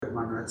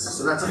my notes,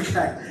 so that's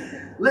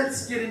okay.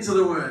 Let's get into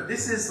the Word.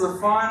 This is the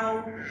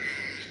final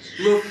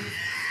look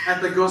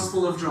at the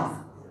Gospel of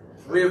John.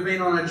 We have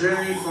been on a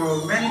journey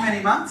for many,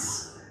 many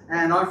months,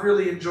 and I've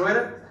really enjoyed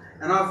it,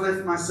 and I've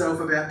left myself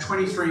about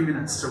 23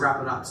 minutes to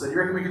wrap it up. So do you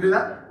reckon we can do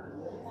that?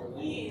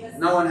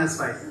 No one has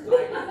faith.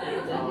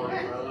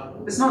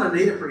 It's not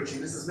Anita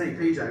preaching, this is me,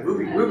 PJ.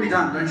 We'll be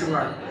done, don't you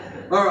worry.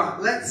 All right,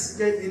 let's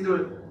get into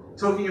it,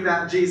 talking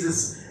about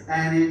Jesus.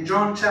 And in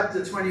John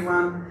chapter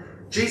 21,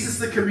 Jesus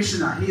the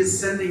Commissioner, he is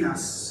sending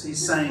us.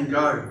 He's saying,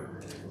 go,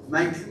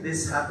 make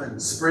this happen,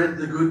 spread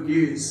the good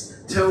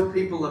news, tell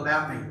people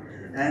about me.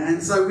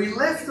 And so we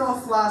left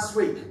off last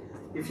week,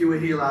 if you were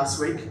here last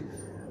week,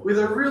 with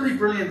a really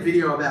brilliant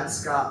video about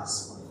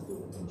scars.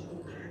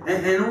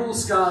 And all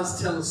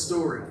scars tell a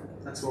story.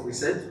 That's what we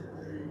said.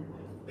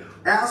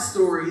 Our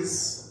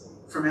stories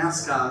from our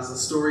scars are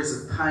stories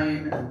of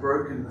pain and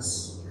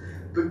brokenness.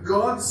 But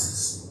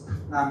God's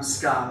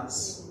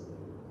scars,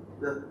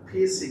 the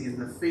piercing in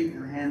the feet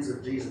and hands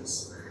of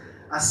Jesus,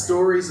 are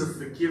stories of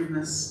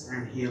forgiveness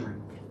and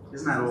healing.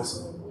 Isn't that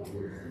awesome?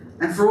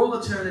 And for all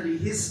eternity,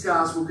 his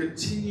scars will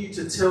continue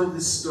to tell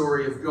this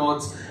story of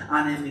God's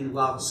unending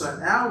love. So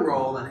our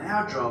role and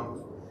our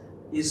job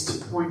is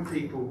to point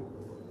people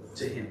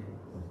to him,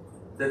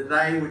 that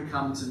they would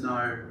come to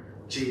know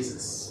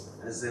Jesus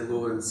as their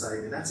Lord and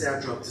Saviour. That's our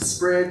job, to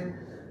spread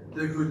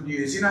the good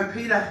news. You know,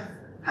 Peter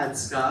had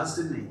scars,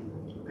 didn't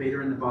he?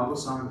 Peter in the Bible,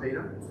 Simon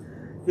Peter.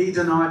 He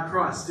denied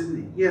Christ,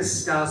 didn't he? He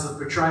has scars of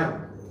betrayal.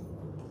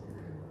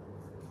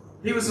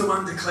 He was the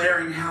one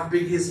declaring how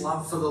big his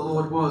love for the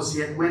Lord was,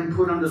 yet when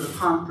put under the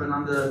pump and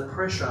under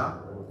pressure,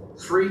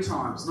 3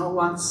 times, not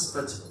once,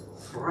 but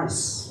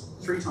thrice,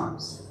 3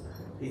 times,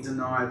 he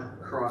denied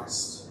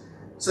Christ.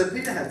 So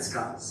Peter had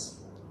scars.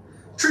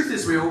 Truth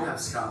is, we all have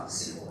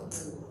scars.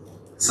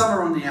 Some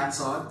are on the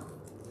outside,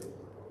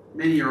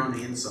 many are on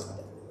the inside.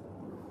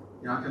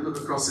 You know, I can look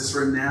across this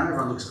room now,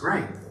 everyone looks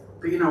great.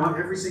 But you know what?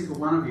 Every single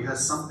one of you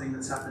has something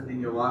that's happened in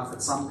your life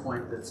at some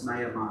point that's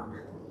made a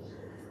mark.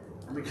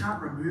 And we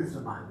can't remove the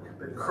mark,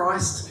 but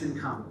Christ can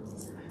come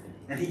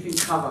and he can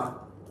cover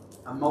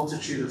a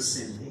multitude of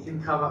sin. He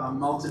can cover a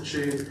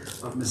multitude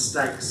of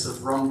mistakes,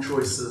 of wrong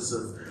choices,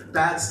 of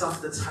bad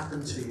stuff that's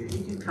happened to you.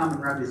 He can come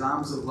and wrap his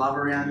arms of love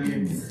around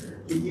you.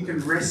 You can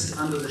rest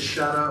under the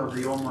shadow of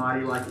the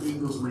Almighty like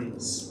eagle's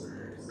wings,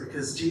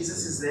 because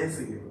Jesus is there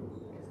for you.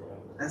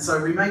 And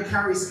so we may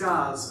carry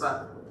scars,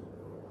 but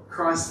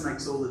Christ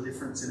makes all the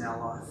difference in our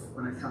life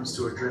when it comes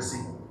to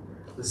addressing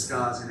the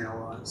scars in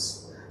our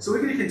lives. So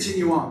we're going to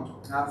continue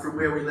on from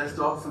where we left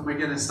off, and we're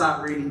going to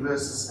start reading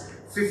verses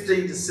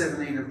 15 to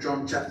 17 of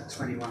John chapter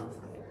 21.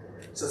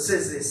 So it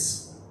says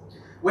this: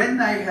 when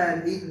they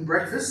had eaten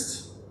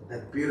breakfast,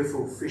 that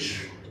beautiful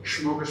fish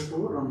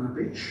smorgasbord on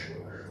the beach,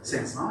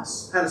 sounds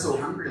nice, had us all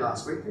hungry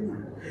last week, didn't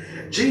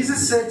we?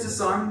 Jesus said to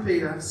Simon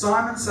Peter,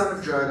 Simon, son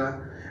of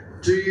Jonah,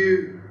 do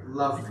you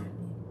love me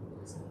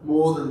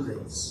more than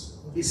these?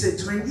 He said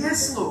to him,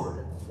 yes,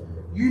 Lord,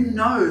 you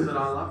know that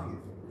I love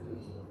you.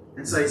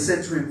 And so he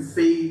said to him,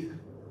 feed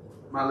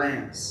my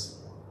lambs.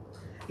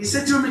 He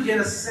said to him again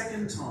a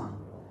second time,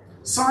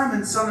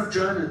 Simon, son of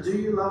Jonah, do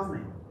you love me?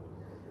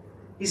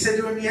 He said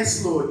to him,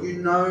 yes, Lord, you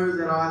know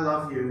that I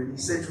love you. And he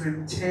said to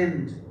him,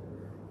 tend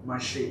my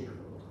sheep.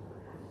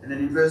 And then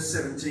in verse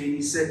 17,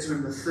 he said to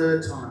him the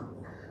third time,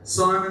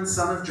 Simon,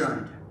 son of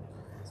Jonah,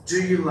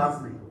 do you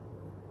love me?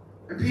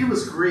 And Peter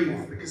was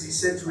grieved because he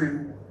said to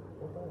him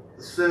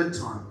the third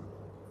time,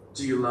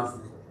 do you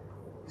love me?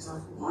 He's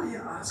like, why are you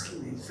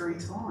asking me 3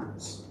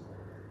 times?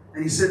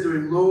 And he said to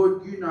him,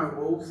 Lord, you know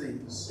all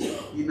things.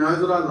 You know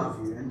that I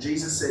love you. And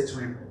Jesus said to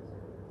him,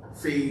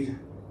 feed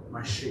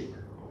my sheep.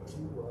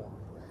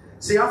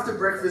 See, after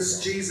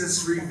breakfast,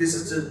 Jesus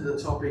revisited the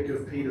topic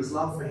of Peter's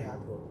love for him.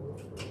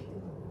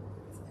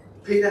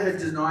 Peter had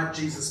denied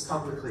Jesus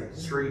publicly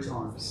 3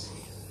 times.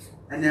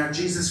 And now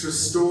Jesus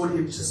restored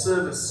him to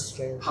service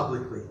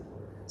publicly.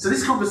 So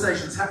this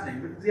conversation's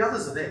happening, but the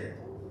others are there.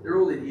 They're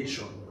all in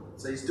earshot.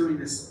 So he's doing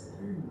this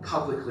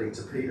publicly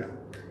to Peter.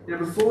 You know,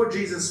 before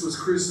Jesus was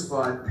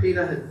crucified,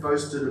 Peter had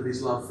boasted of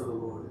his love for the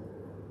Lord.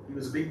 He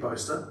was a big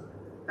boaster.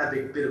 Had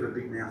a bit of a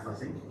big mouth, I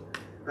think.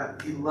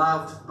 But he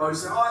loved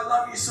boasting. Oh, I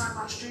love you so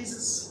much,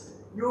 Jesus.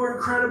 You're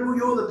incredible.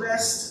 You're the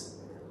best.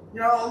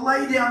 You know, I'll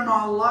lay down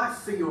my life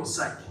for your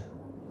sake.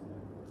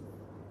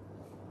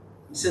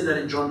 He said that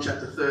in John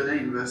chapter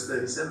 13, verse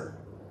 37.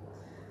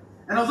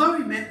 And although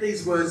he meant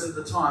these words at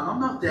the time, I'm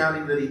not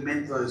doubting that he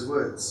meant those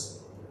words.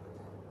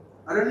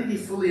 I don't think he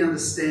fully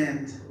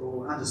understood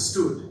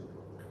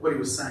what he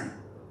was saying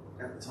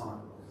at the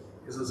time,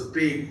 because it was a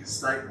big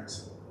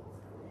statement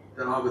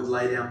that I would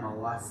lay down my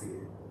life for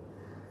you.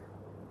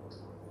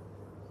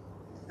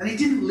 And he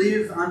didn't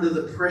live under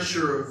the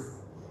pressure of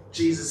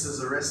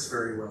Jesus' arrest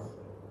very well.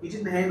 He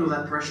didn't handle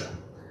that pressure.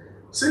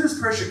 As soon as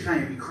pressure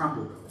came, he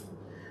crumbled.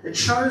 It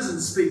shows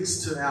and speaks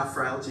to our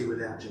frailty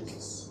without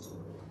Jesus.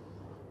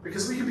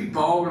 Because we can be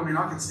bold. I mean,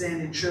 I can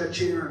stand in church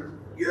here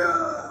and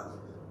yeah.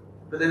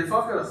 But then if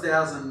I've got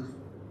 1,000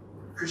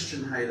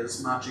 Christian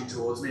haters marching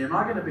towards me, am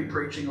I going to be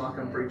preaching like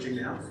I'm preaching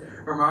now?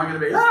 Or am I going to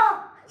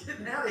be,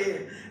 getting out of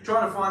here,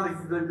 trying to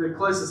find the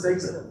closest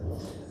exit?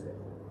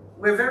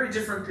 We're very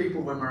different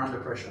people when we're under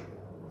pressure.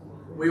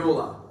 We all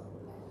are.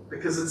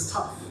 Because it's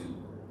tough.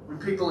 When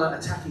people are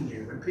attacking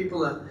you, when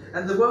people are...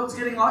 And the world's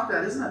getting like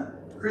that, isn't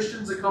it?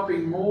 Christians are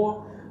copying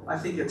more, I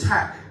think,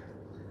 attack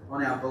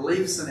on our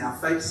beliefs and our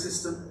faith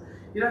system.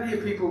 You don't hear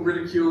people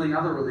ridiculing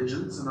other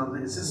religions and other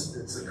things.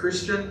 It's a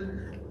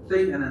Christian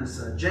thing and it's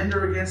an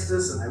agenda against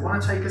us and they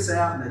want to take us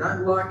out and they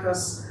don't like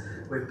us.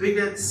 We're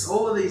bigots,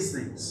 all of these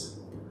things.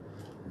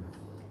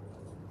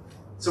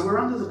 So we're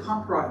under the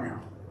pump right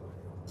now.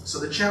 So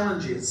the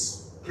challenge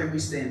is, can we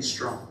stand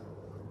strong?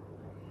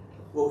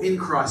 Well, in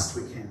Christ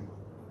we can.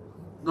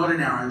 Not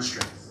in our own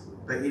strength,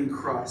 but in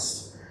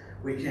Christ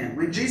we can.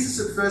 When Jesus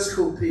had first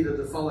called Peter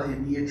to follow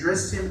him, he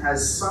addressed him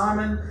as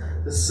Simon,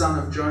 the son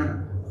of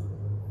Jonah.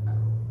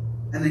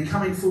 And then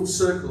coming full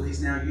circle,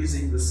 he's now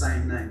using the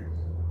same name.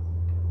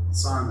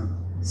 Simon,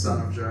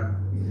 son of Jonah.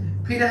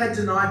 Peter had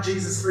denied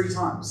Jesus 3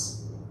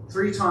 times.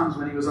 3 times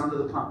when he was under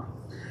the pump.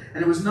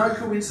 And it was no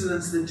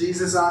coincidence that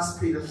Jesus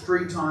asked Peter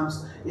 3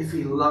 times if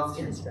he loved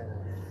him.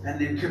 And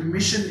then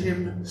commissioned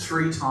him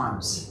 3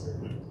 times.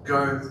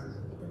 Go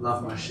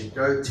love my sheep.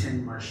 Go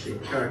tend my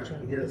sheep. Go.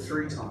 He did it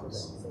 3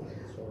 times.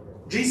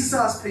 Jesus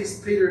asked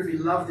Peter if he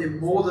loved him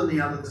more than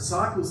the other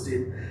disciples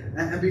did.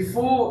 And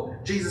before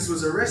Jesus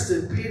was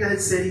arrested, Peter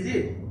had said he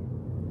did.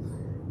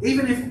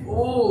 Even if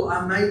all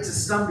are made to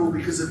stumble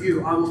because of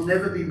you, I will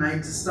never be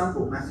made to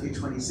stumble. Matthew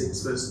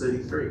 26, verse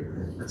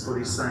 33. That's what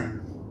he's saying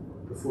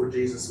before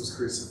Jesus was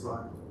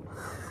crucified.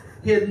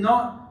 He had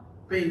not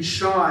been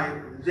shy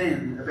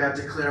then about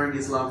declaring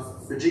his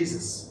love for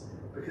Jesus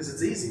because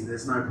it's easy.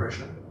 There's no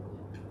pressure.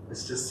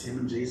 It's just him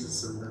and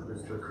Jesus and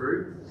the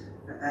crew.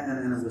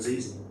 And it was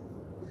easy.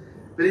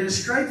 But in a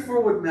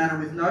straightforward manner,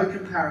 with no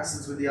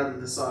comparisons with the other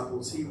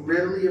disciples, he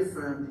readily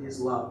affirmed his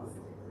love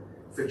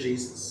for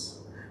Jesus.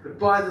 But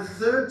by the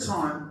 3rd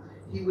time,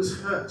 he was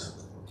hurt.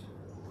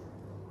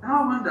 And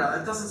I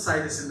wonder, it doesn't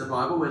say this in the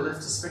Bible, we're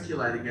left to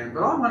speculate again,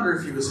 but I wonder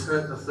if he was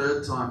hurt the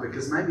 3rd time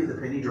because maybe the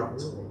penny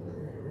dropped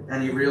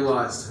and he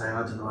realised, hey,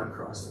 I denied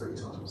Christ 3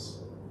 times.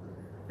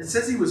 It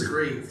says he was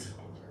grieved.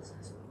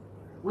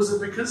 Was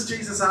it because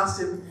Jesus asked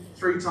him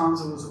 3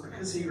 times or was it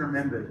because he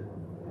remembered?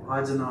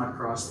 I denied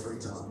Christ 3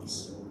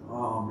 times.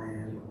 Oh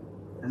man.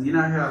 And you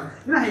know how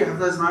you have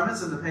those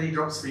moments and the penny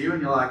drops for you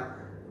and you're like,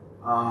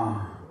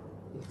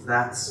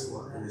 that's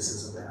what this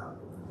is about.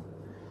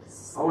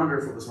 I wonder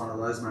if it was one of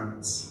those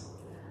moments.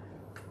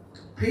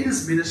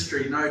 Peter's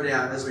ministry, no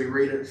doubt, as we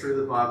read it through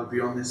the Bible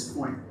beyond this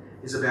point,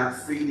 is about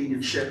feeding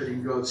and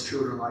shepherding God's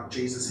children like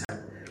Jesus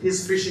had.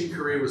 His fishing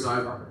career was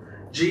over.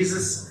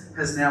 Jesus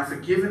has now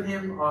forgiven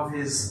him of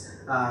his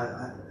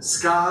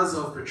scars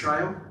of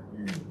betrayal.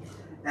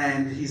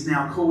 And he's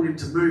now called him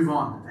to move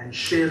on and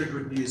share the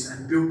good news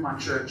and build my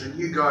church. And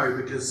you go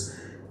because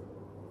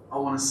I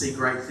want to see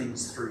great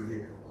things through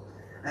you.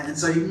 And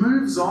so he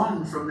moves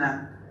on from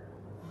that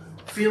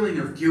feeling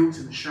of guilt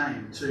and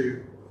shame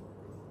to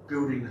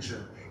building the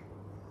church.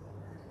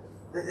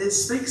 It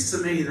speaks to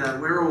me that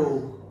we're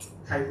all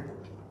capable.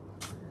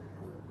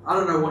 I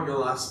don't know what your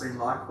life's been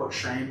like, what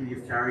shame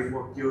you've carried,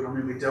 what guilt. I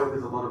mean, we dealt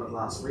with a lot of it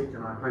last week,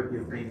 and I hope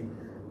you've been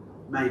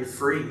made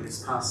free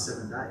this past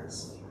 7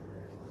 days.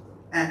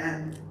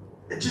 And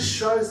it just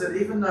shows that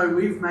even though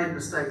we've made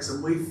mistakes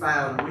and we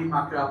failed and we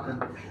muck up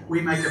and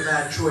we make a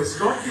bad choice,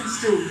 God can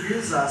still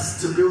use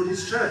us to build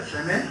his church.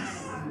 Amen?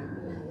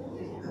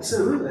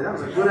 Absolutely. That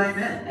was a good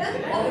amen.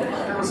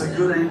 That was a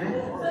good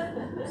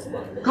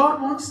amen.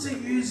 God wants to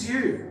use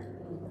you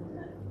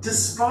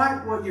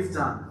despite what you've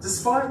done,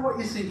 despite what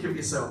you think of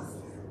yourself.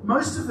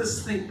 Most of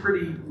us think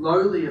pretty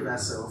lowly of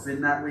ourselves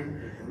in that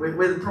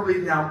we're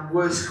probably our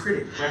worst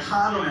critic. We're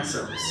hard on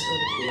ourselves.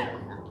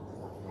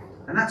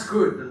 And that's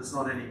good that it's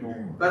not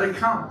anymore. But it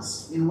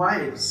comes in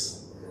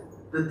waves.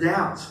 The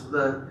doubt,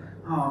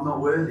 I'm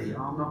not worthy,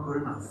 I'm not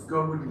good enough,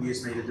 God wouldn't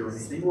use me to do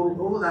anything. Well,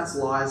 all of that's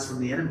lies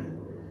from the enemy.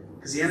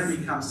 Because the enemy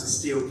comes to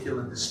steal, kill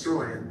and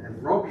destroy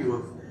and rob you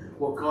of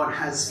what God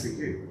has for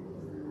you.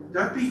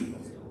 Don't be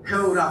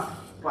held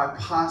up by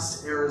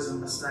past errors and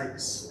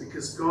mistakes,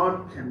 because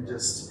God can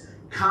just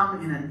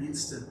come in an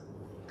instant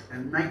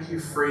and make you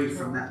free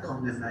from that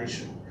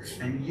condemnation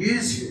and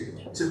use you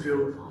to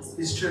build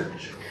his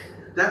church.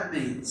 That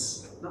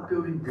means not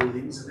building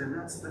buildings, and then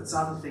that's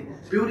other thing.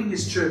 Building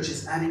his church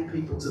is adding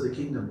people to the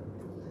kingdom.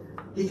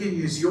 He can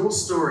use your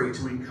story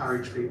to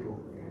encourage people.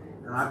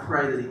 And I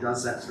pray that he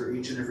does that through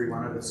each and every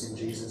one of us in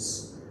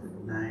Jesus'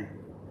 name.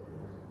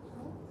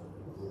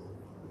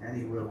 And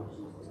he will.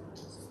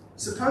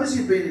 Suppose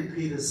you've been in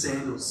Peter's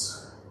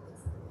sandals.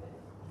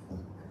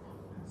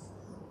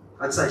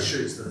 I'd say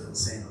shoes, but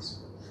sandals.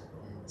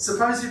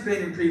 Suppose you've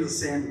been in Peter's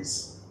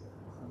sandals.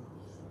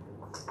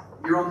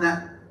 You're on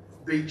that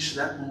beach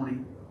that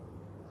morning.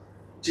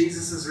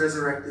 Jesus is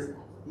resurrected.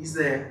 He's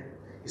there.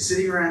 You're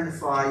sitting around the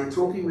fire. You're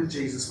talking with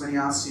Jesus when he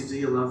asks you, do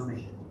you love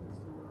me?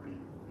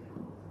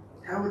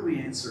 How would we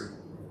answer him?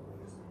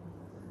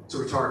 It's a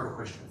rhetorical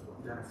question.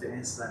 You don't have to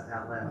answer that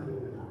out loud.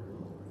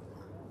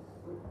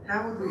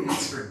 How would we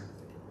answer him?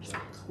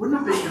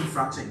 Wouldn't it be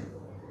confronting?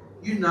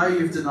 You know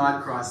you've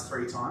denied Christ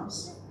 3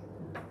 times,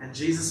 and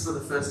Jesus for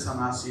the first time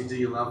asks you, do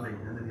you love me?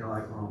 And then you're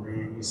like, oh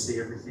man, you see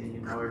everything,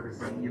 you know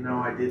everything, you know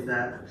I did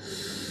that.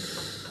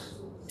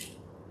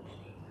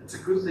 It's a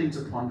good thing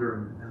to ponder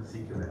and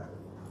think about.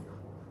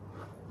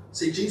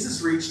 See,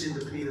 Jesus reached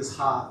into Peter's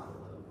heart,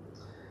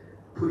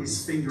 put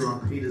his finger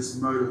on Peter's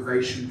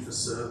motivation for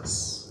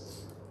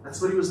service.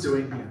 That's what he was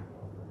doing here.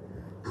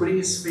 Putting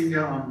his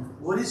finger on,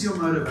 what is your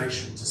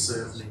motivation to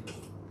serve me?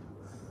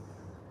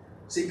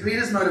 See,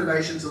 Peter's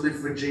motivation to live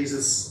for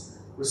Jesus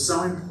was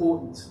so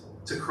important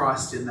to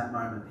Christ in that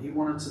moment. He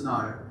wanted to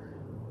know,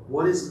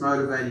 what is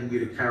motivating you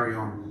to carry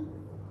on?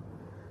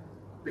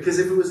 Because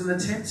if it was an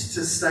attempt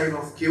to stave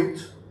off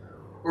guilt,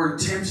 or an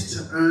attempt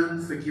to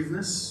earn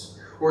forgiveness,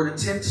 or an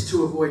attempt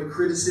to avoid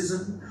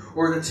criticism,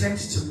 or an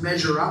attempt to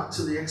measure up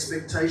to the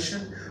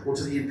expectation or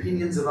to the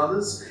opinions of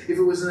others, if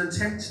it was an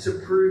attempt to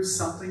prove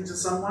something to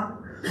someone,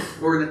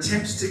 or an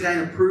attempt to gain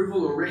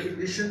approval or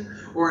recognition,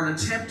 or an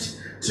attempt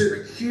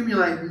to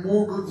accumulate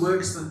more good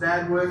works than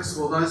bad works,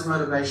 well, those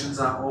motivations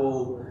are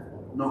all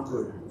not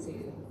good.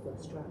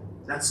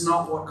 That's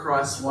not what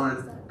Christ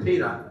wanted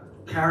Peter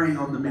carrying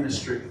on the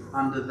ministry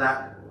under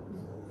that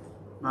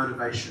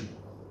motivation.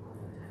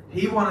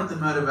 He wanted the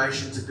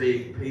motivation to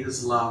be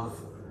Peter's love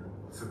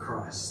for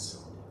Christ,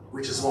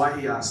 which is why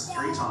he asked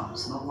 3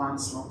 times, not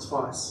once, not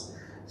twice,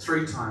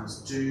 3 times,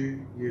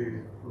 do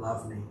you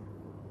love me?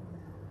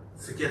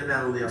 Forget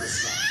about all the other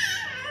stuff.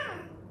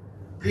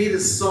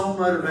 Peter's sole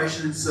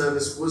motivation in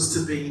service was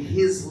to be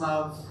his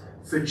love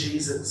for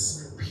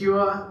Jesus,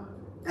 pure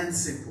and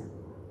simple.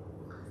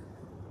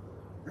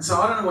 And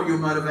so I don't know what your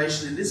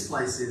motivation in this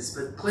place is,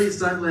 but please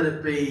don't let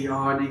it be, oh,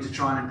 I need to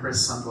try and impress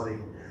somebody,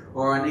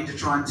 or I need to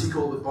try and tick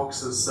all the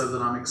boxes so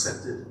that I'm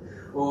accepted,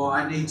 or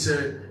I need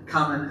to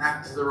come and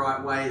act the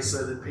right way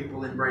so that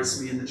people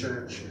embrace me in the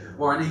church,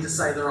 or I need to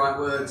say the right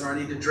words, or I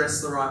need to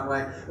dress the right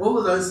way. All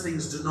of those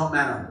things do not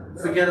matter.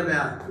 Forget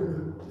about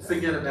it.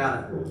 Forget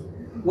about it.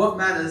 What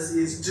matters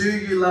is, do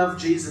you love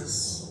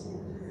Jesus?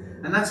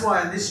 And that's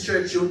why in this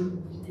church you'll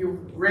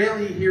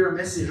rarely hear a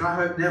message, I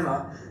hope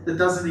never, that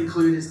doesn't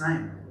include his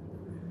name.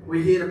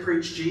 We're here to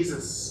preach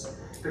Jesus.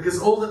 Because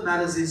all that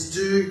matters is,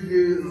 do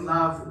you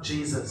love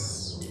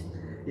Jesus?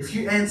 If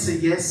you answer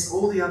yes,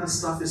 all the other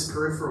stuff is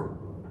peripheral.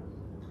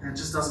 And it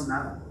just doesn't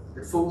matter.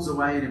 It falls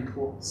away in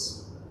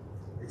importance.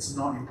 It's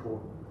not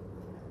important.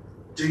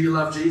 Do you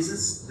love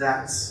Jesus?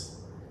 That's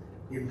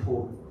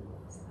important.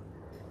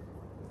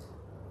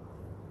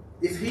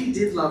 If he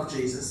did love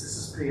Jesus, this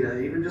is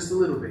Peter, even just a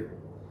little bit,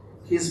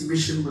 his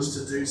mission was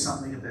to do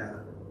something about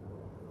it.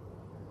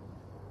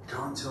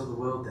 Go and tell the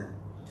world then.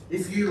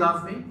 If you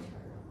love me,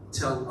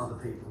 tell other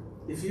people.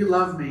 If you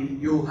love me,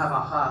 you'll have a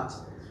heart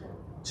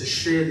to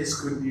share this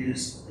good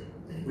news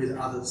with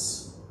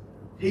others.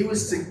 He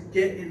was to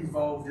get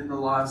involved in the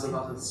lives of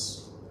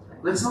others.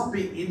 Let's not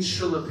be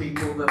insular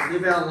people that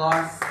live our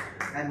life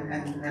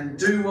and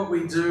do what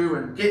we do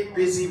and get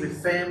busy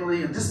with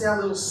family and just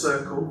our little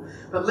circle.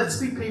 But let's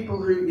be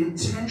people who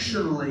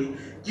intentionally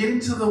get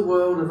into the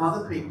world of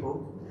other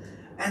people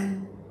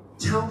and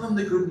tell them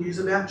the good news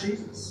about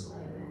Jesus.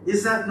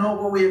 Is that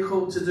not what we are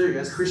called to do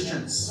as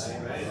Christians?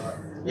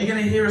 Amen. You're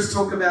going to hear us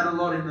talk about a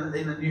lot in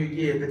the new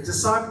year, but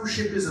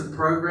discipleship isn't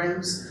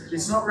programs.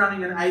 It's not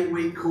running an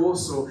 8-week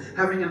course or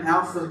having an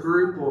alpha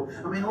group,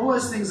 all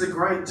those things are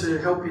great to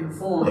help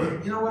inform.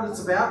 But you know what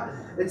it's about?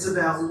 It's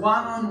about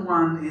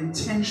one-on-one,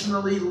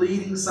 intentionally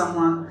leading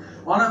someone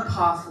on a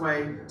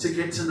pathway to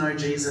get to know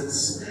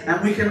Jesus.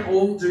 And we can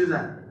all do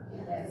that.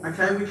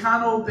 Okay? We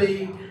can't all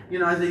be,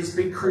 these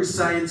big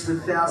crusades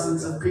with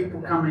thousands of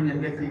people coming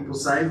and get people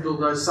saved,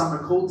 although some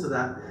are called to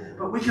that.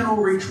 But we can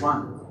all reach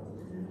one.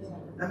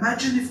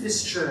 Imagine if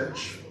this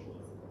church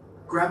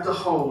grabbed a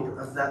hold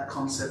of that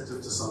concept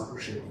of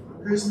discipleship.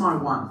 Who's my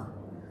one?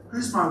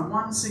 Who's my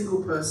one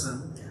single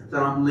person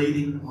that I'm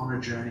leading on a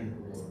journey?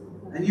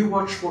 And you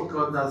watch what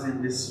God does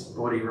in this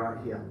body right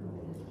here.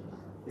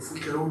 If we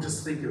could all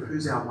just think of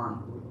who's our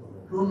one.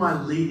 Who am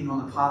I leading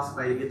on the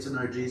pathway to get to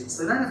know Jesus?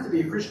 They don't have to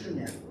be a Christian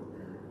yet.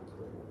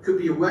 Could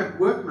be a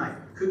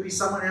workmate. Could be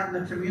someone out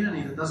in the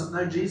community that doesn't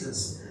know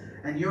Jesus.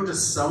 And you're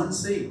just sowing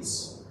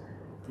seeds.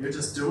 You're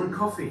just doing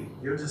coffee.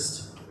 You're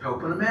just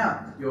helping them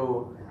out.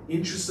 You're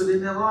interested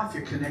in their life.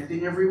 You're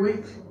connecting every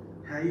week.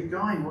 How are you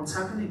going? What's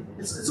happening?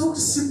 It's all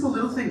just simple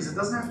little things. It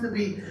doesn't have to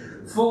be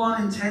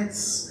full-on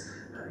intense.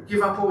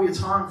 Give up all your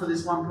time for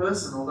this one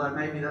person, although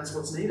maybe that's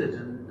what's needed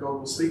and God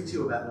will speak to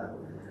you about that.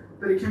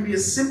 But it can be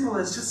as simple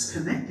as just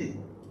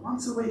connecting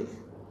once a week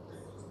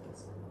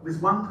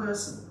with one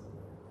person,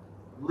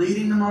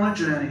 leading them on a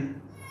journey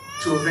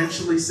to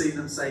eventually see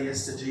them say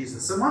yes to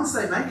Jesus. And once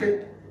they make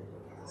it,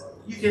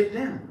 you get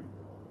them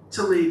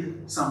to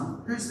lead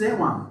someone. Who's their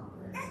one?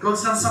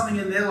 God's done something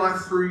in their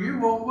life through you.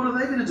 Well, what are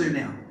they going to do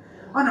now?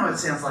 I know it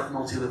sounds like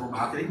multi-level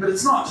marketing, but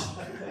it's not.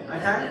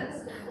 Okay?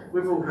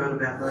 We've all heard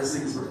about those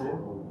things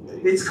before.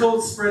 It's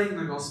called spreading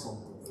the gospel.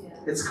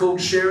 It's called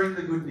sharing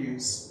the good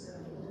news.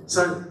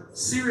 So,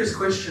 serious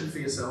question for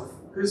yourself.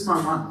 Who's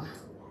my one?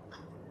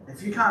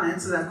 If you can't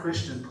answer that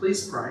question,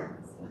 please pray.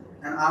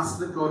 and ask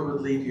that God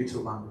would lead you to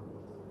one.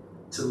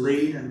 To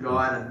lead and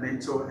guide and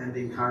mentor and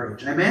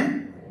encourage.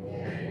 Amen?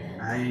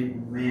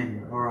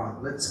 Amen. All right,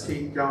 let's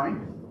keep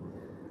going.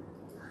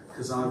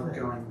 Because I'm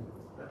going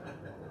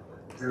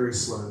very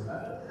slow.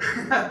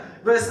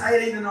 Verse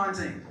 18 to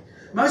 19.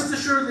 Most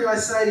assuredly I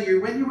say to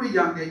you, when you were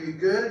younger, you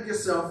girded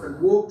yourself and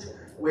walked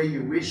where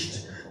you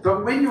wished.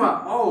 But when you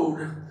are old,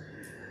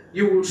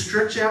 you will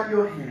stretch out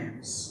your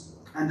hands,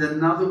 and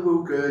another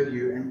will gird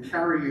you and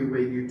carry you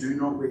where you do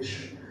not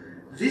wish.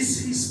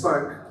 This he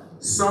spoke,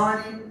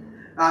 signifying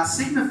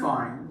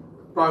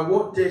by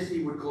what death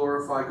he would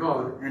glorify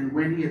God. And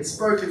when he had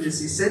spoken this,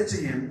 he said to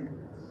him,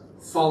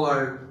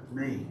 follow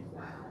me.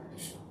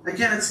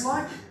 Again, it's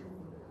like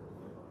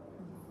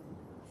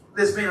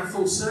there's been a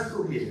full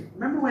circle here.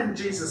 Remember when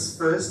Jesus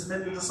first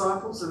met the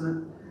disciples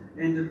and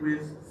it ended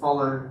with,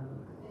 follow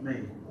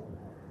me.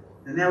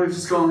 And now we've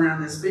just gone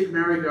around this big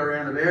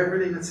merry-go-round of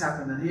everything that's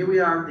happened. And here we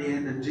are at the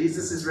end, and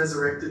Jesus is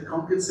resurrected,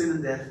 conquered sin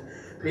and death.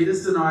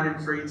 Peter's denied him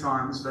 3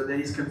 times, but then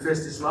he's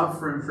confessed his love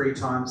for him 3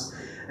 times.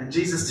 And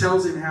Jesus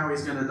tells him how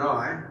he's going to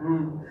die.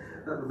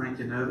 That would make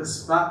you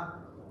nervous. But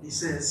he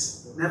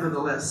says,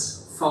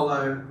 nevertheless,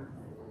 follow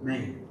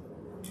me.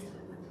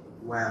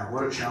 Wow,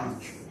 what a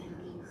challenge.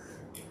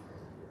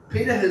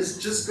 Peter has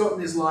just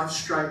gotten his life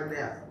straightened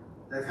out.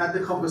 They've had the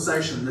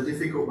conversation, the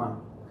difficult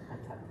one.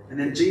 And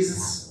then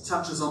Jesus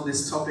touches on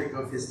this topic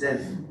of his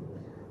death.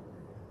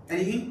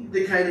 And he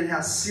indicated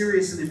how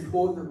serious and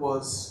important it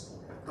was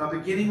by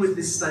beginning with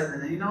this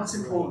statement. And you know it's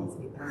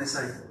important. And they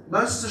say,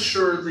 most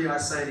assuredly I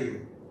say to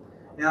you.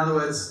 In other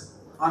words,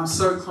 I'm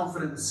so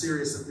confident and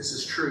serious that this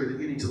is true that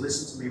you need to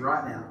listen to me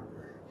right now.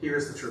 Here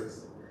is the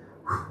truth.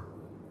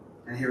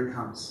 And here it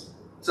comes.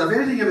 So if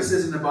anything ever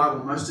says in the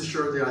Bible, most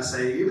assuredly I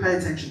say to you, pay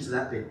attention to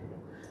that bit.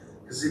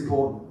 Because it's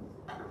important.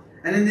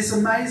 And in this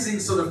amazing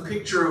sort of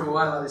picture of a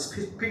way, like this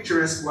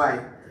picturesque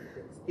way,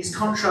 he's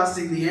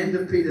contrasting the end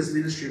of Peter's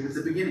ministry with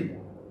the beginning.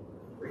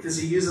 Because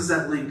he uses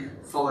that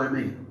link, follow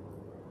me.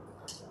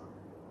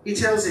 He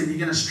tells him, you're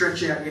going to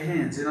stretch out your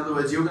hands. In other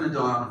words, you're going to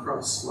die on a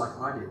cross like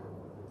I did.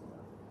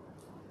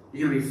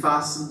 You're going to be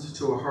fastened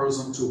to a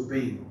horizontal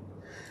beam.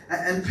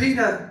 And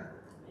Peter,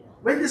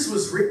 when this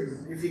was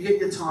written, if you get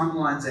your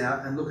timelines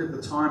out and look at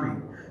the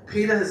timing,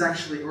 Peter has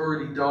actually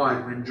already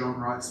died when John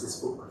writes this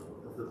book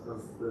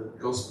of the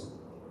Gospel.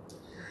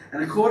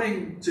 And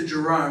according to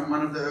Jerome,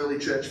 one of the early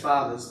church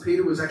fathers,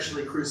 Peter was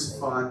actually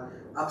crucified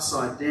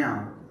upside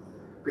down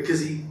because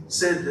he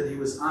said that he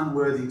was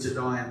unworthy to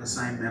die in the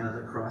same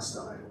manner that Christ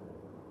died.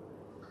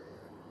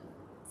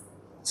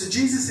 So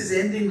Jesus is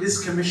ending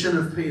this commission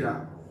of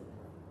Peter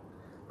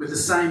with the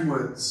same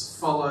words,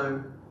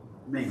 follow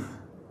me.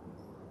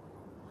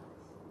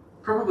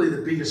 Probably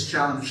the biggest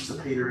challenge to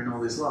Peter in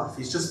all his life.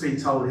 He's just been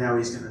told how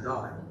he's going to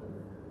die.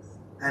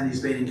 And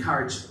he's been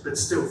encouraged, but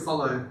still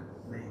follow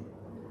me.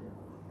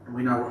 And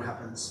we know what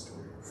happens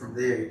from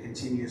there. He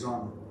continues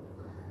on.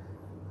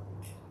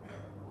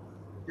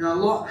 You know,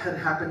 a lot had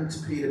happened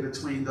to Peter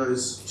between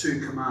those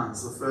 2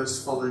 commands. The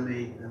first, follow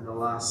me, and the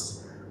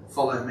last,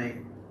 follow me.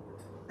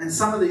 And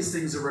some of these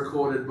things are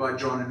recorded by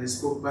John in this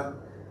book, but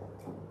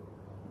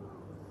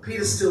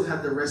Peter still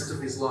had the rest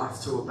of his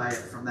life to obey it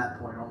from that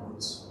point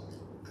onwards.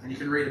 And you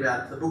can read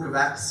about the book of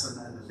Acts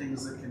and the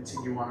things that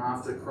continue on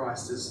after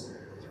Christ is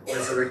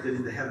resurrected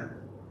into heaven.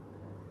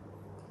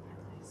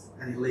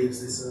 And he leaves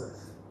this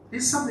earth.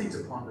 Here's something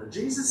to ponder.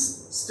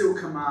 Jesus still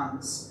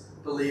commands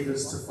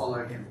believers to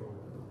follow him.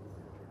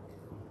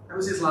 That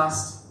was his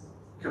last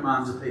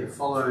command to Peter,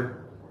 follow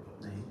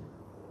me.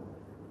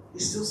 He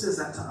still says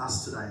that to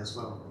us today as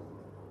well.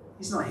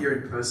 He's not here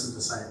in person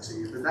to say it to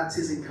you, but that's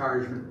his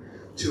encouragement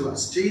to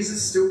us.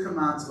 Jesus still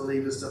commands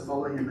believers to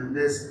follow him, and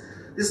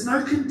there's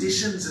no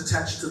conditions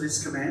attached to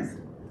this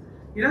command.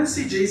 You don't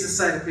see Jesus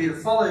say to Peter,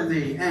 follow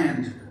me,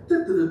 and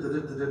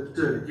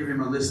give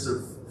him a list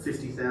of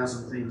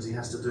 50,000 things he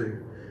has to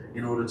do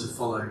in order to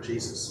follow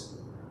Jesus.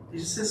 He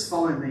just says,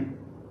 follow me.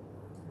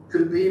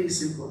 Could it be any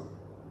simpler?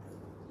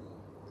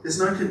 There's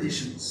no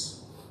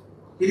conditions.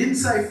 He didn't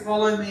say,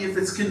 follow me if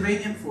it's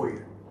convenient for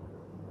you.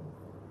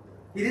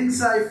 He didn't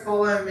say,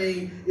 follow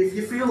me if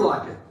you feel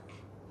like it.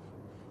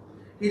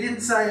 He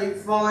didn't say,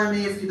 follow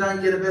me if you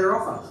don't get a better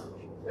offer.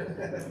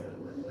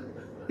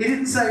 He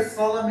didn't say,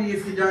 follow me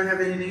if you don't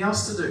have anything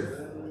else to do.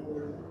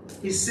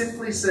 He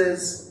simply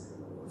says,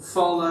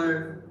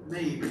 follow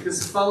me.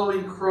 Because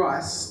following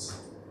Christ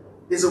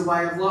is a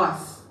way of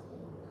life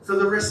for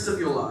the rest of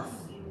your life.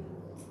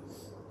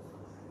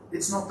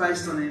 It's not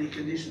based on any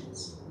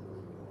conditions.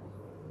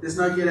 There's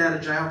no get out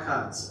of jail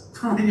cards.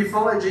 When you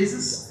follow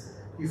Jesus,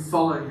 you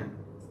follow him.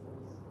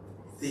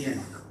 The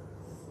end.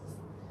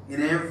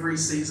 In every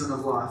season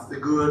of life, the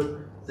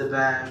good, the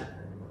bad,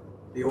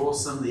 the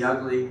awesome, the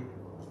ugly,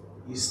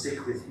 you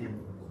stick with him.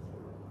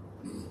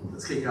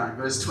 Let's keep going.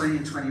 Verse 20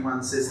 and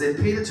 21 says,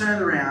 Then Peter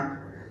turning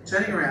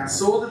around,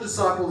 saw the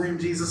disciple whom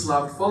Jesus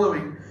loved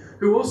following,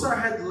 who also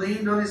had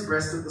leaned on his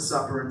breast at the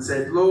supper and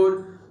said,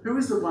 Lord, who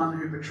is the one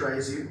who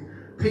betrays you?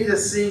 Peter,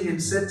 seeing him,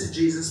 said to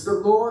Jesus,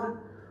 But Lord,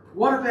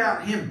 what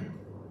about him?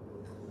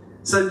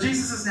 So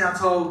Jesus is now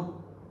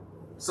told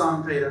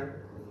Simon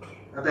Peter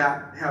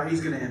about how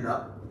he's going to end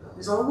up.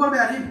 He's like, well, what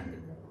about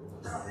him?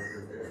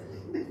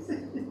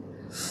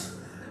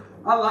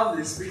 I love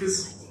this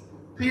because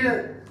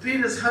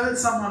Peter's heard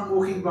someone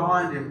walking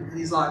behind him, and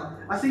he's like,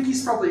 I think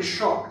he's probably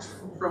shocked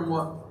from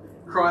what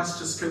Christ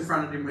just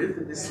confronted him with,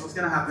 that this is what's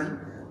going to happen.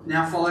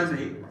 Now follow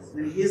me.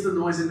 And he hears the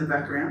noise in the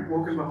background,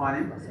 walking behind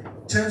him,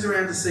 turns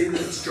around to see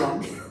that it's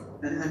John,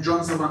 and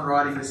John's the one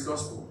writing this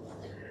gospel.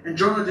 And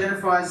John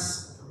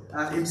identifies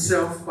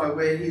himself by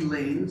where he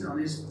leaned on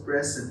his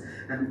breast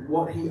and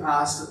what he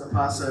asked at the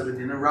Passover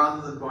dinner,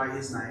 rather than by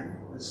his name.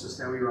 That's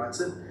just how he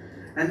writes it.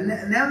 And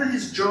now that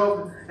his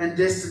job and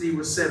destiny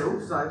was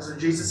settled, so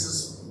Jesus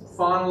is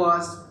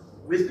finalised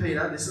with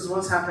Peter, this is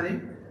what's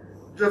happening.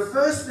 The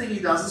first thing he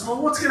does is,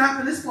 well, what's going to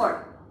happen to this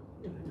bloke?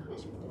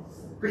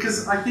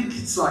 Because I think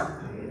it's like,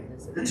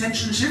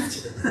 attention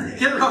shift,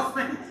 get it off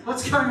me,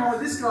 what's going on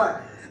with this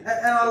guy? And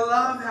I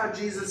love how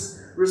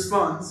Jesus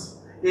responds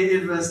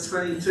in verse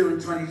 22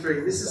 and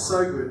 23. This is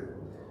so good.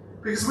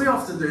 Because we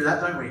often do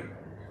that, don't we?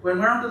 When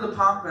we're under the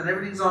pump and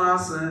everything's on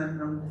us,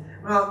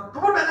 well,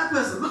 but what about that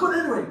person? Look what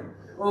they're doing.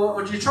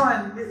 Or do you try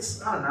and, I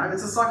don't know,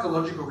 it's a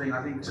psychological thing,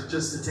 I think, to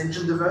just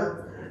attention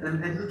divert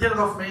and get it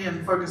off me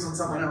and focus on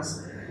someone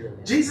else.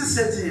 Jesus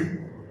said to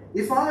him,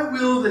 if I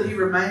will that he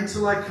remain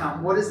till I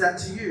come, what is that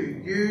to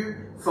you? You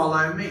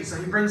follow me. So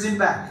he brings him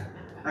back.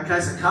 Okay,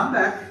 so come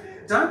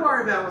back. Don't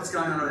worry about what's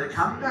going on over there.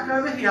 Come back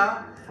over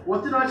here.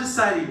 What did I just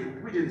say to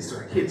you? We do this to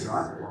our kids,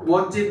 right?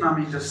 What did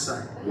mummy just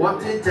say? What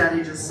did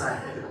daddy just say?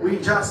 We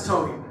just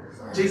told you.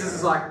 Jesus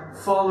is like,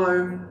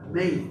 follow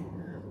me.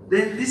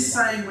 Then this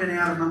saying went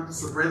out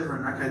amongst the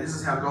brethren. Okay, this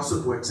is how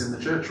gossip works in the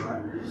church,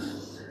 right?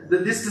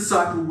 That this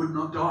disciple would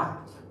not die.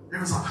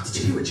 Everyone's like, oh, did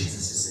you hear what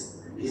Jesus just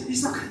said?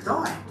 He's not going to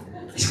die.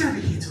 He's going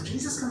to be here till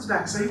Jesus comes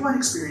back, so he won't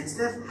experience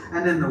death.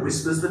 And then the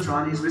whispers, the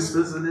Chinese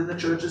whispers, and then the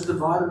church is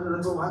divided, and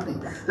it's all happening.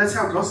 That's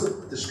how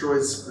gossip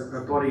destroys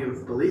a body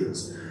of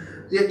believers.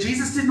 Yet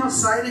Jesus did not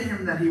say to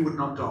him that he would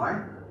not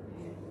die.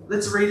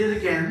 Let's read it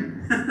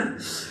again.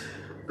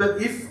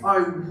 But if I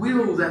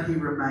will that he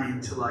remain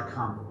till I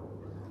come,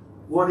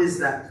 what is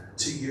that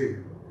to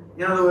you?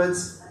 In other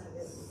words,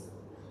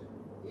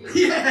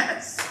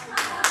 yes!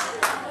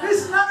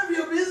 It's none of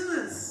your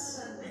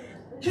business.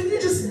 Can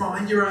you just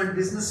mind your own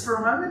business for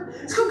a moment?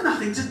 It's got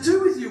nothing to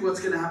do with you what's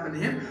going to happen to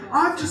him.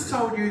 I've just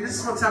told you this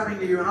is what's happening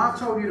to you, and I've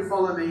told you to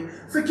follow me.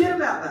 Forget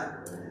about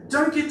that.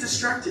 Don't get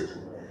distracted.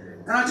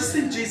 And I just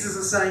think Jesus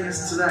is saying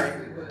this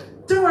today.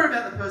 Don't worry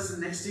about the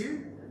person next to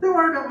you. Don't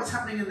worry about what's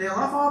happening in their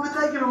life. Oh, but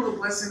they get all the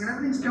blessing and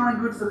everything's going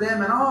good for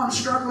them. And oh, I'm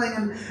struggling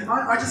and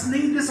I just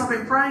need this. I've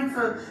been praying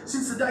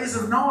since the days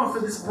of Noah for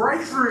this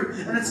breakthrough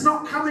and it's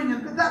not coming.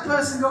 But that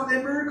person got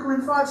their miracle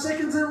in 5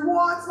 seconds and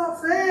what? It's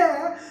not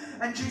fair.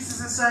 And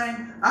Jesus is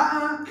saying,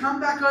 come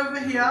back over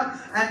here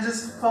and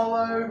just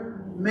follow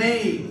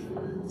me.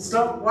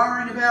 Stop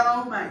worrying about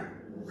old mate.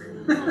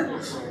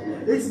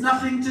 It's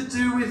nothing to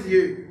do with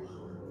you.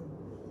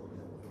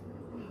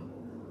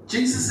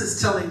 Jesus is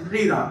telling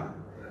Peter,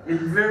 in a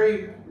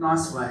very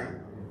nice way,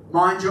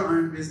 mind your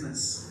own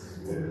business.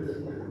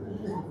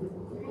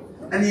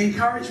 And the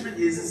encouragement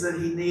is that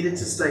he needed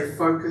to stay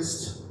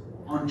focused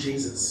on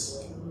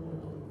Jesus.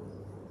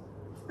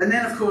 And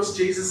then, of course,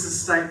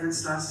 Jesus' statement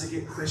starts to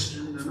get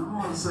questioned,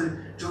 and so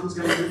John's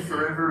going to live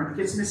forever, and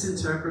it gets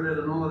misinterpreted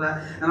and all of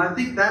that. And I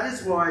think that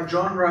is why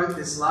John wrote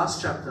this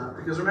last chapter,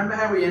 because remember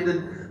how we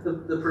ended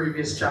the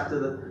previous chapter,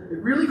 that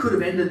it really could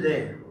have ended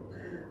there.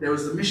 There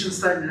was the mission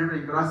statement and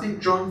everything, but I think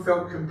John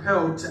felt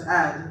compelled to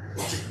add,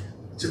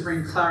 to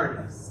bring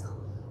clarity,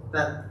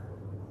 that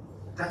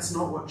that's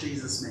not what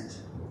Jesus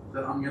meant,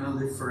 that I'm going to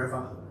live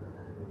forever.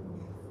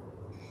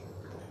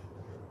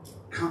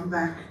 Come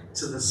back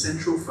to the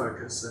central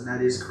focus, and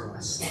that is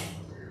Christ.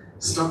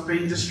 Stop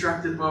being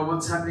distracted by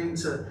what's happening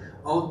to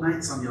old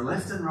mates on your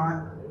left and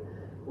right.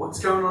 What's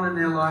going on in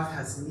their life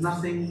has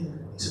nothing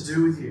to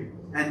do with you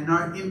and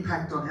no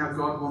impact on how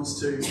God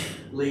wants to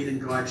lead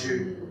and guide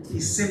you.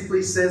 He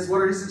simply says, what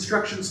are his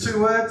instructions?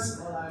 2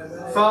 words.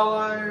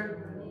 Follow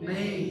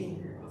me.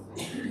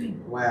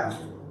 Wow.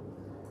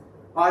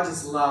 I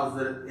just love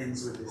that it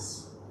ends with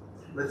this.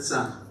 Let's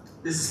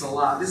this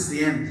is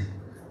the end.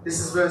 This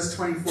is verse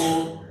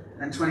 24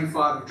 and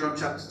 25 of John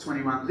chapter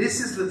 21.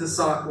 This is the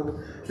disciple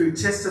who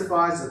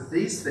testifies of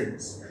these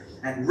things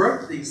and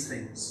wrote these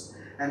things,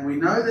 and we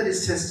know that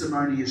his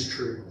testimony is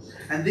true.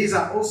 And these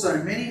are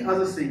also many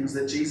other things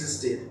that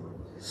Jesus did,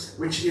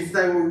 which if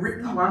they were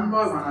written one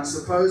by one, I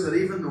suppose that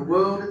even the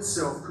world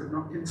itself could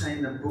not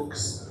contain the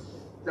books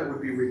that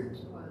would be written.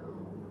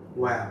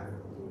 Wow.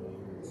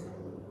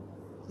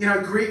 You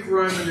know, Greek,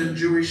 Roman and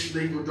Jewish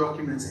legal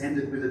documents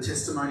ended with a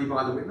testimony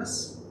by the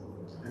witness,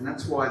 and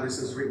that's why this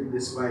is written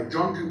this way.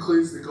 John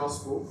concludes the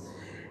gospel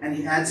and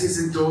he adds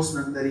his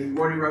endorsement that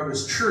what he wrote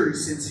was true,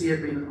 since he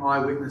had been an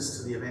eyewitness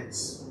to the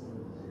events.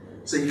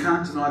 So you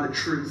can't deny the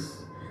truth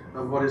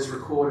of what is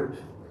recorded.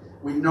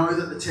 We know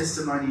that the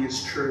testimony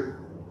is true.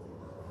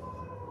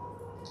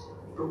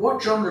 But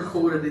what John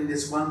recorded in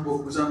this one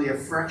book was only a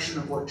fraction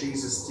of what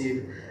Jesus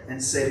did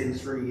and said in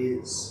 3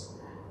 years.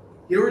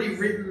 He'd already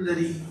written that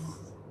he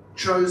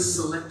chose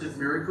selected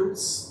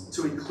miracles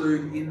to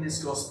include in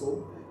this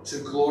gospel to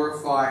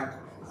glorify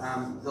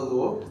the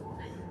Lord.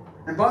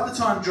 And by the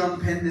time John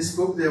penned this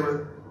book, there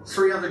were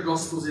 3 other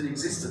gospels in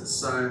existence.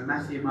 So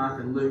Matthew, Mark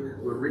and Luke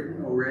were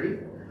written already,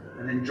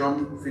 and then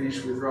John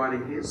finished with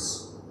writing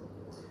his.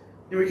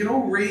 And we can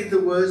all read the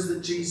words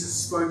that Jesus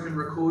spoke and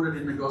recorded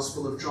in the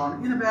Gospel of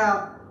John in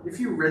about, if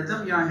you read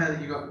them, you know how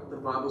you got the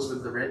Bibles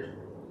with the red?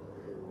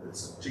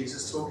 That's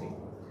Jesus talking.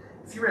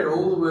 If you read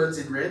all the words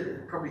in red,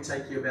 it'd probably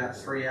take you about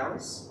 3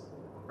 hours,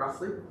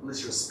 roughly, unless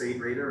you're a speed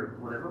reader or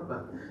whatever,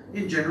 but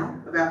in general,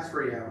 about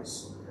 3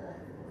 hours.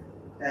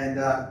 And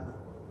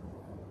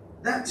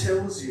that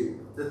tells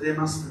you that there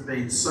must have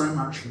been so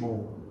much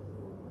more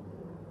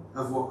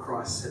of what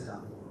Christ had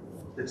done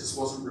that just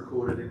wasn't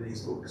recorded in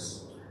these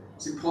books.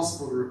 It's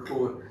impossible to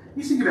record.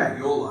 You think about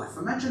your life.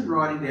 Imagine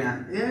writing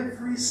down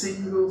every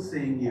single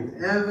thing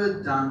you've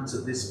ever done to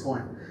this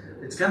point.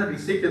 It's going to be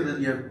thicker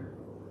than your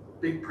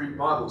big print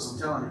Bibles, I'm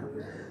telling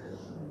you.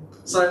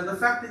 So the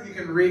fact that you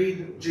can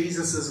read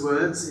Jesus'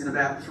 words in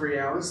about 3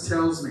 hours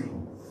tells me,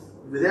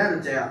 without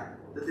a doubt,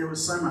 that there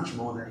was so much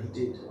more that he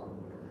did.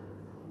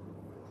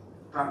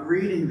 But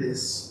reading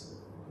this,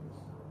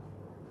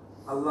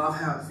 I love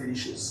how it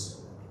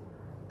finishes.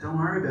 Don't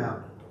worry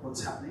about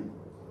what's happening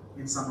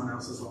in someone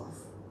else's life.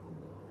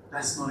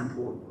 That's not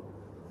important.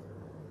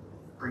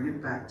 Bring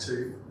it back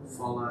to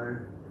follow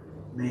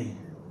me.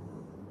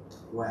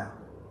 Wow.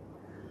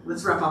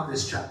 Let's wrap up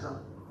this chapter.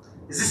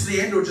 Is this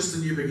the end or just a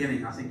new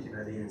beginning? I think you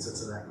know the answer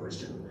to that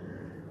question.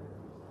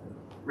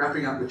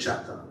 Wrapping up the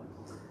chapter.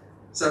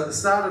 So at the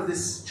start of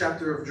this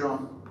chapter of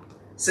John,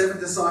 7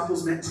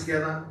 disciples met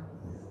together.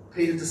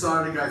 Peter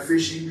decided to go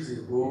fishing because he's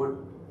bored.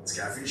 Let's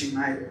go fishing,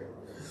 mate.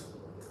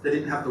 They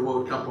didn't have the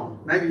World Cup on.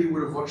 Maybe he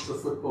would have watched the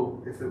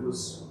football if it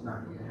was... No.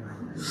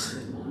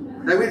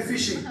 Anyway. They went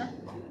fishing.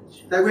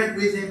 They went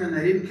with him and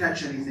they didn't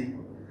catch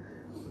anything.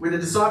 When the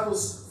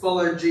disciples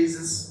followed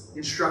Jesus'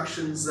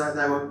 instructions,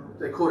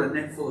 they caught a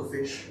net full of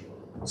fish.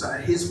 So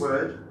at his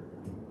word,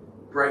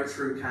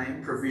 breakthrough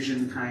came,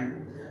 provision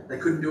came. They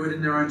couldn't do it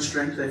in their own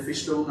strength. They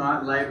fished all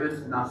night,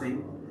 laboured,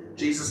 nothing.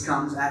 Jesus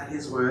comes at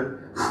his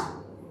word.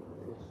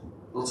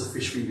 Lots of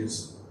fish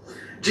fingers.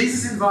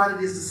 Jesus invited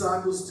his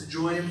disciples to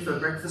join him for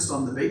breakfast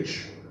on the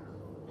beach.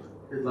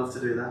 Who'd love to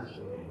do that?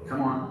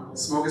 Come on,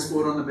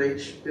 smorgasbord on the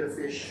beach, bit of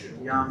fish,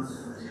 yum.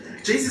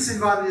 Jesus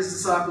invited his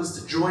disciples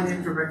to join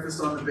him for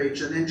breakfast on the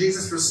beach, and then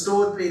Jesus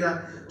restored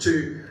Peter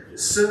to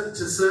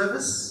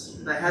service.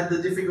 They had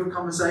the difficult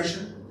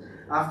conversation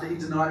after he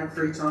denied him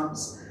 3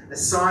 times,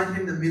 assigned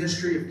him the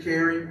ministry of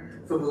caring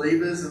for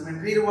believers, and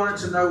when Peter wanted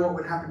to know what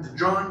would happen to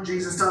John,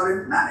 Jesus told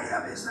him, none of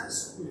your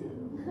business.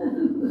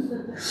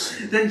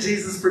 Then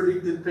Jesus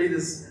predicted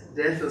Peter's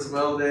death as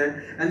well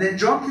there. And then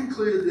John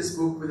concluded this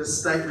book with a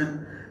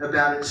statement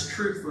about its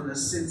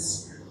truthfulness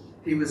since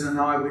he was an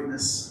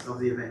eyewitness of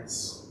the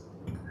events.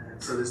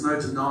 And so there's no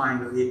denying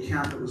that the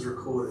account that was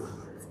recorded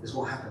is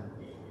what happened.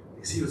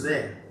 Because he was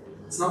there.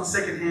 It's not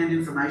second-hand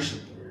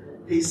information.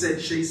 He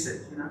said, she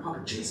said. You know,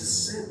 Papa, Jesus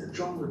said that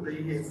John would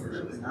be here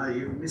forever. No,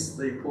 you missed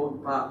the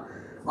important part.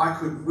 I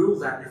could will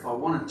that if I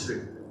wanted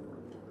to.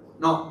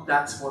 Not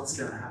that's what's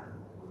going to happen.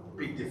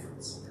 Big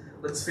difference.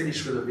 Let's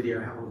finish with a video.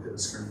 Have a look at the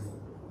screen.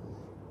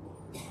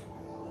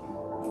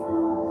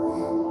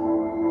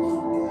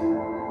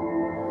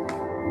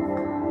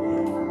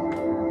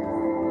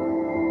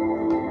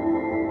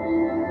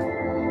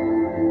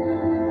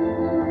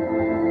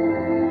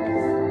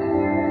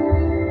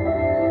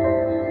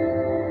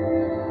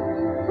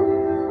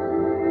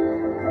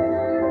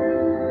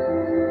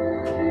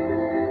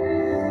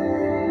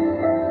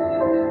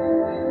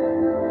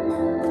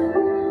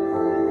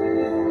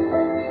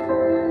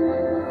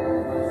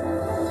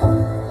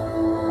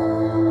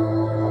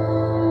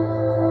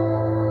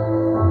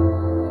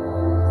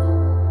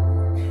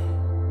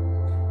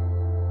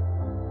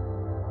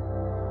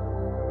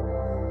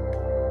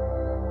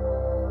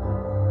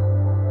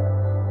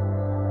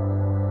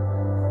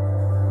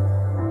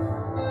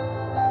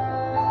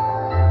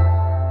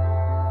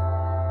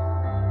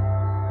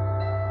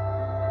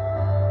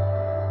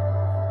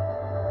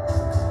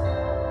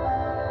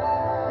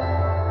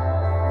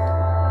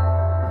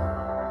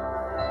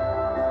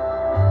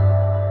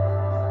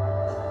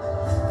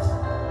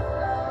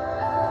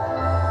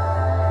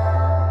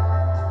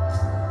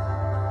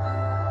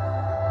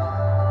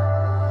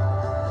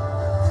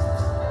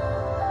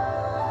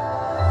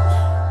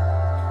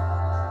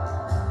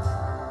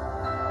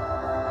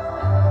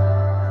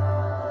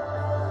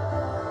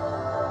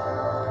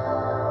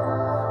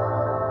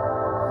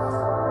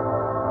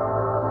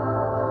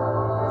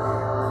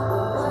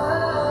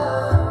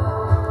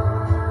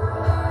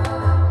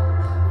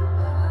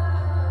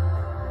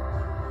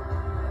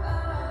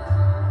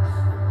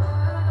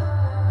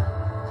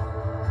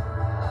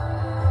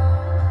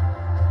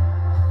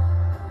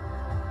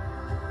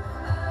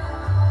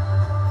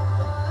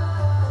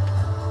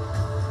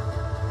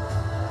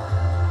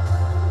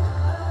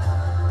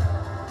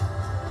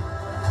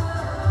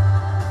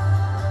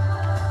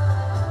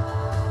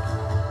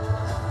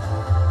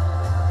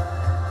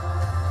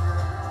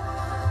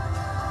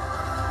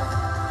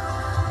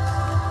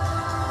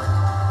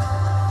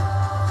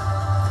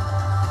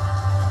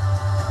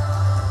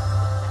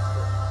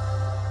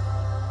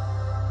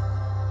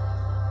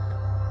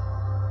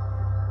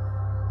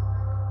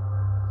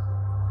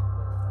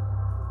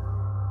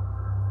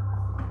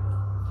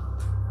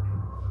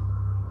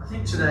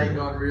 think today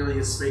God really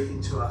is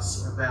speaking to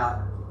us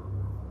about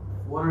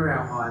what are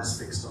our eyes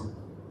fixed on?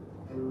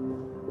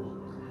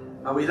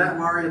 Are we that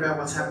worried about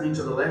what's happening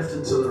to the left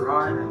and to the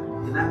right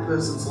and in that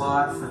person's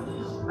life?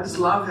 And I just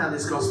love how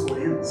this gospel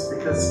ends,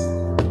 because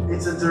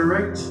it's a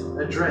direct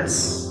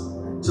address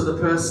to the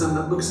person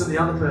that looks at the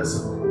other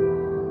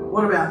person.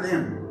 What about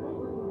them?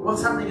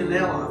 What's happening in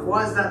their life?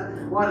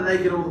 Why do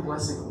they get all the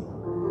blessing?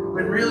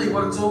 When really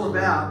what it's all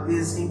about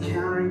is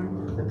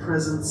encountering the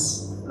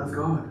presence of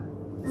God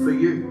for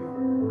you.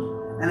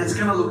 And it's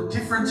going to look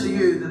different to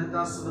you than it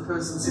does to the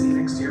person sitting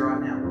next to you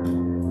right now.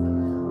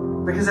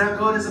 Because our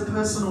God is a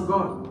personal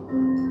God.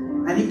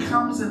 And He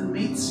comes and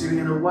meets you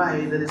in a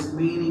way that is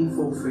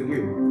meaningful for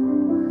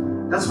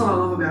you. That's what I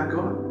love about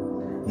God.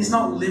 He's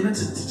not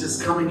limited to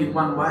just coming in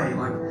one way,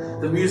 like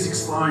the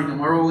music's flowing and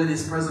we're all in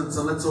His presence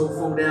and let's all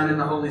fall down in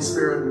the Holy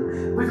Spirit.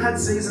 And we've had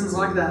seasons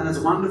like that and it's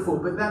wonderful,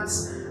 but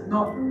that's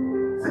not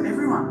for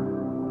everyone.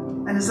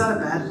 And is that a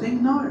bad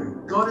thing? No.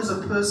 God is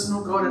a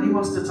personal God and He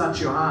wants to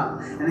touch your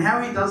heart. And how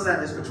He does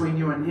that is between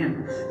you and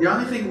Him. The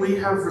only thing we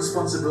have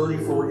responsibility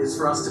for is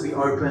for us to be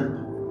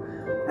open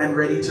and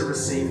ready to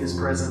receive His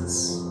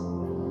presence.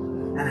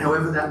 And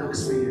however that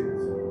looks for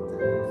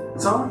you.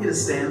 So I want you to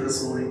stand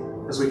this morning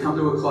as we come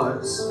to a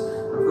close.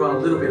 I've gone a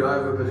little bit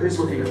over, but who's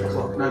looking at the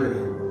clock? Nobody.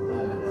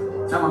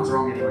 That one's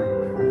wrong anyway.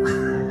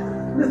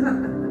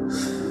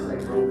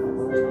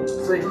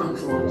 3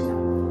 months long.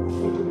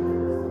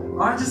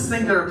 I just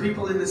think there are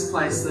people in this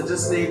place that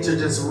just need to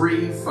just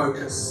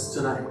refocus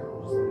today.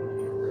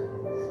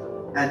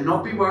 And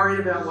not be worried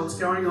about what's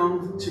going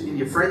on in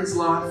your friend's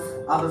life,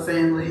 other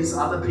families,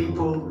 other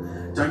people.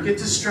 Don't get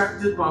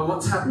distracted by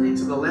what's happening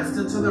to the left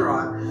and to the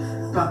right.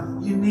 But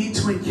you need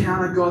to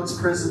encounter God's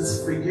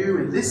presence for you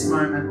in this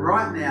moment,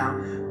 right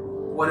now,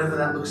 whatever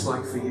that looks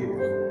like for you.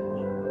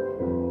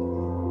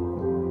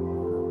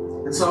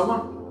 And so I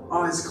want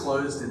eyes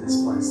closed in this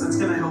place. That's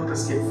going to help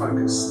us get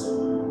focused.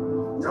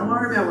 Don't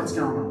worry about what's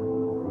going on.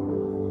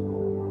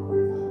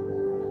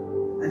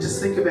 And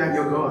just think about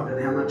your God and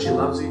how much He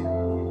loves you.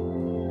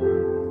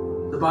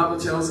 The Bible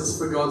tells us,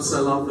 for God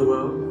so loved the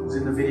world, it was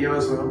in the video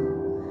as well,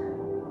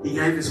 He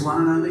gave His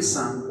one and only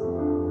Son,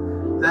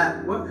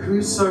 that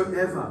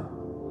whosoever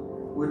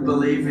would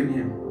believe in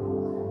Him.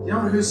 You know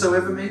what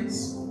whosoever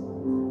means?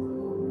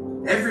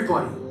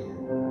 Everybody.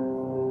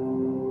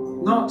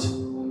 Not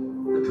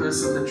the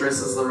person that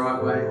dresses the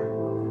right way,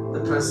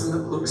 the person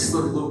that looks the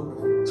look,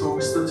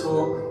 talks the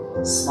talk,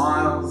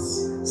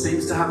 smiles,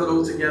 seems to have it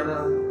all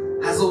together,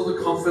 has all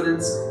the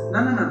confidence.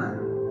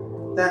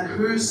 No. That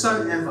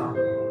whosoever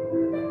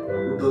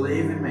would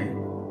believe in me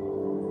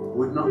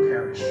would not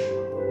perish,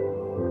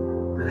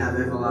 but have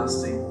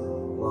everlasting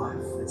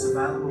life. It's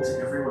available to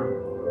everyone,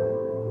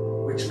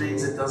 which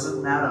means it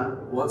doesn't matter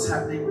what's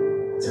happening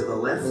to the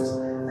left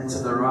and to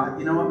the right.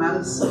 You know what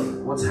matters?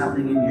 What's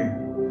happening in you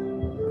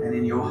and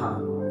in your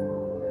heart.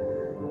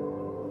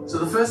 So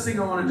the first thing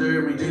I want to do,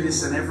 and we do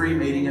this in every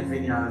meeting at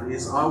Vineyard,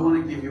 is I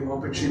want to give you an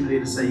opportunity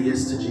to say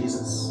yes to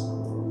Jesus.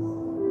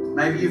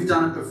 Maybe you've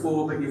done it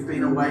before, but you've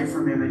been away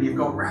from Him and you've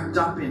got wrapped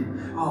up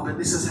in, but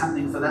this is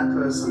happening for that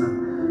person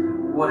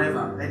and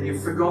whatever, and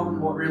you've forgotten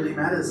what really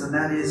matters, and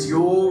that is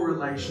your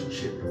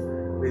relationship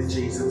with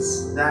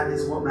Jesus. That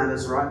is what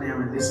matters right now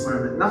in this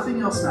moment.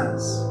 Nothing else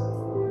matters.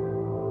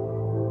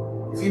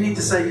 If you need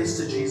to say yes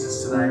to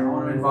Jesus today, I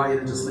want to invite you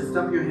to just lift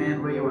up your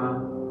hand where you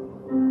are.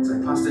 Say,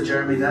 Pastor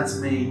Jeremy, that's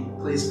me.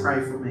 Please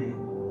pray for me.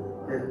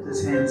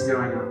 There's hands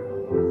going up.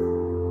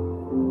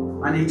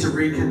 I need to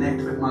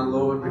reconnect with my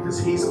Lord because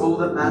He's all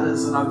that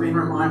matters, and I've been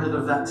reminded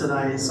of that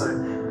today.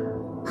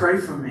 So pray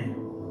for me.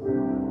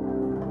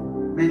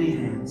 Many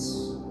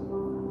hands.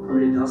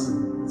 Probably a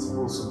dozen. It's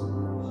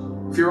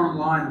awesome. If you're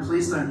online,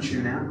 please don't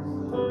tune out.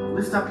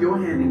 Lift up your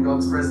hand in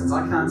God's presence.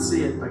 I can't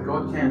see it, but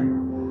God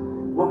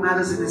can. What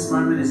matters in this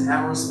moment is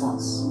our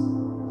response.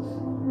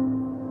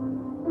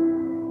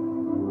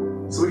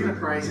 So we're going to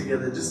pray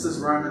together, just as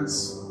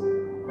Romans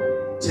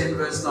 10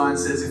 verse 9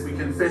 says, if we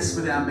confess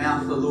with our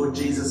mouth the Lord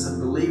Jesus and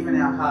believe in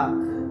our heart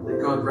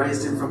that God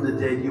raised Him from the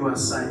dead, you are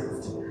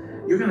saved.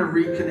 You're going to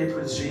reconnect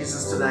with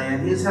Jesus today,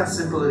 and here's how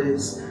simple it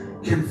is.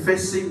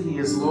 Confessing He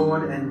is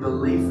Lord and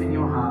belief in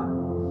your heart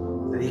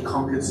that He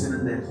conquered sin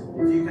and death.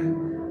 If you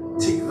can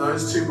tick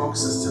those 2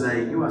 boxes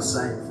today, you are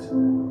saved.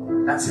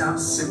 That's how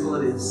simple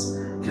it is.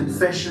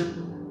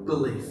 Confession,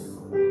 belief.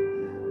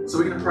 So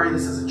we're going to pray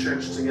this as a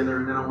church together,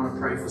 and then I want to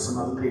pray for some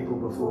other people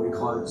before we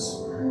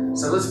close.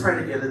 So let's pray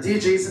together. Dear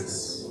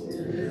Jesus,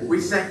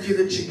 we thank You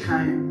that You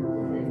came,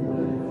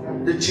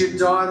 that You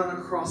died on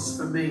a cross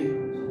for me.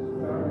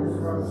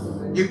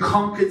 You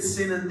conquered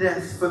sin and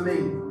death for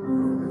me,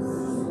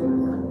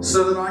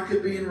 so that I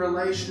could be in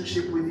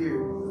relationship with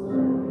You.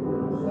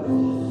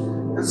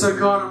 And so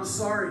God, I'm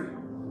sorry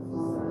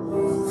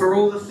for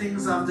all the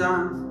things I've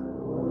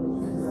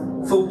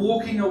done, for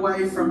walking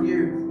away from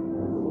You.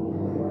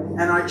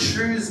 And I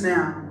choose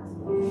now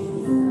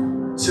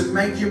to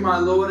make You my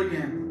Lord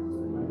again,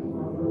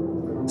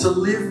 to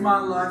live my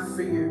life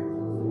for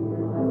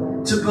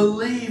You, to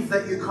believe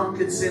that You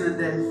conquered sin and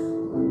death,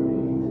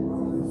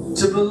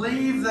 to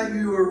believe that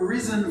you were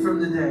risen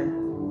from the dead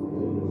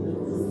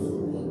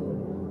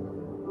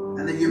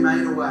and that you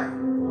made a way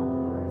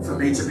for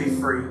me to be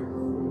free.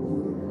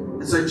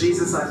 And so,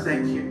 Jesus, I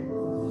thank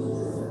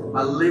you.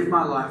 I live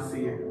my life for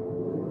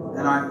you,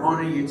 and I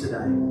honor you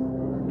today.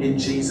 In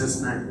Jesus'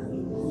 name.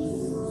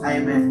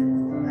 Amen.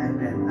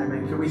 Amen.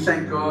 Amen. Can we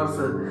thank God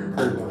for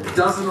the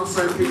dozen or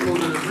so people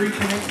that have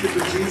reconnected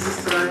with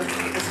Jesus today?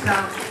 It's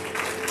powerful.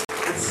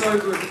 It's so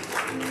good.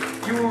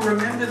 You will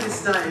remember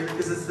this day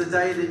because it's the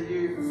day that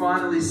you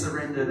finally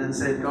surrendered and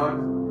said, God,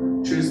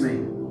 choose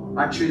me.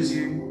 I choose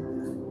you.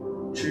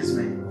 Choose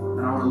me.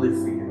 And I want to live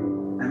for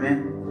you.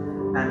 Amen.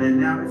 Amen.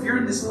 Now, if you're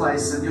in this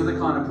place and you're the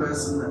kind of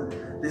person that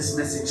this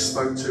message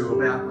spoke to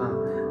about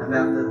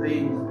the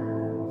being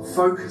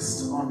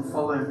focused on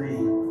follow me,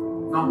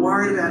 not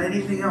worried about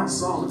anything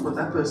else. Oh, look what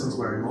that person's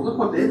wearing, or look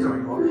what they're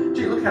doing, or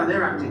gee, look how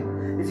they're acting.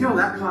 If you're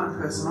that kind of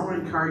person, I want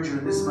to encourage you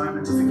in this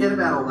moment to forget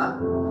about all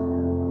that.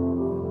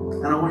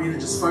 And I want you to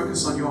just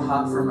focus on your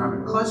heart for a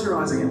moment. Close your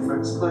eyes again,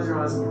 folks. Close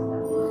your eyes again.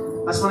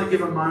 I just want to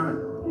give a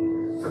moment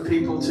for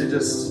people to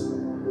just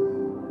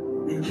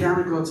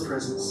encounter God's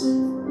presence.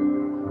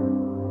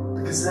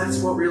 Because that's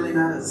what really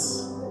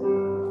matters.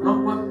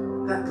 Not what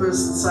that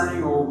person's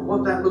saying or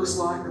what that looks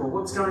like or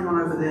what's going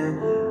on over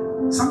there.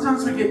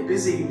 Sometimes we get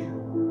busy,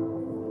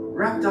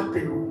 wrapped up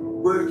in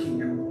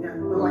working, and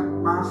we're like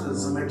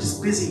Marthas and we're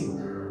just busy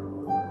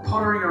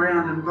pottering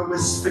around, but we're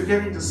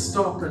forgetting to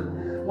stop. And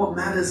what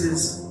matters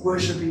is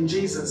worshipping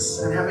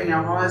Jesus and having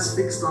our eyes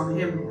fixed on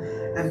Him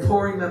and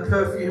pouring the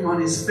perfume on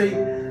His feet,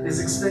 as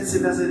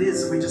expensive as it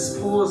is. We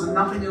just pause and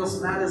nothing else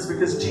matters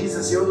because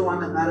Jesus, you're the one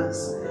that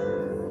matters.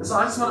 So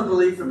I just want to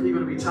believe for people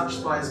to be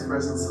touched by His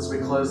presence as we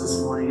close this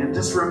morning. And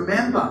just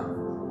remember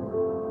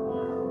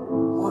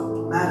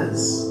what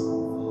matters.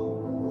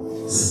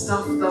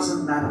 Stuff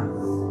doesn't matter.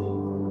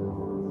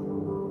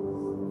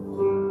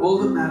 All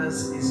that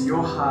matters is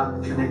your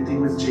heart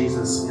connecting with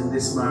Jesus in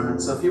this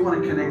moment. So if you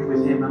want to connect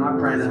with Him, and I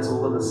pray that's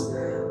all of us,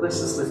 let's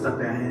just lift up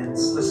our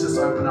hands. Let's just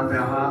open up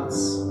our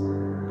hearts.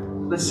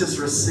 Let's just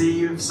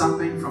receive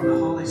something from the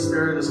Holy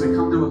Spirit as we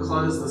come to a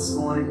close this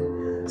morning.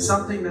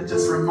 Something that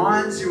just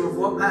reminds you of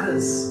what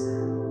matters.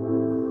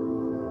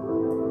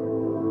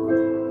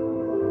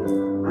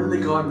 Only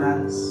God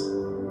matters.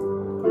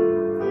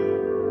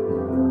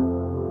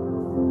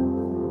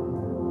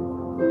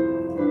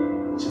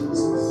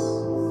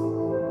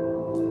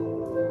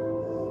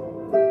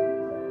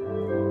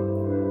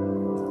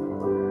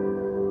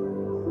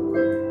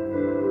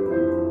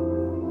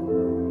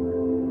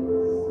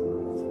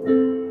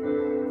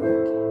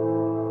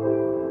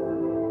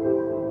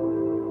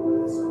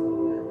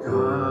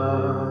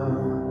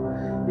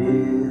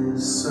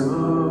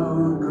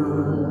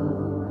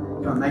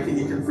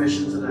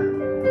 Confession today.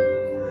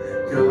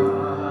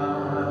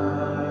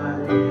 God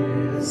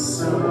is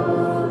so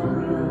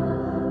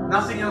good.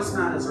 Nothing else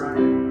matters, right?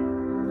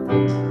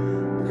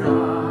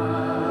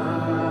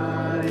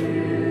 God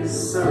is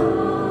so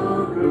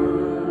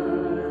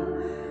good.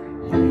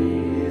 He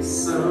is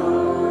so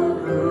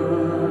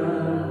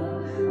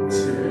good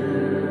to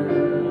me.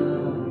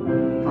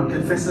 Come on,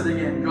 confess it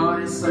again.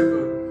 God is so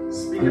good.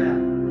 Speak it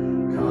out.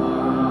 God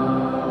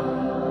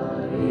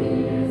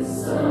is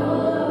so good.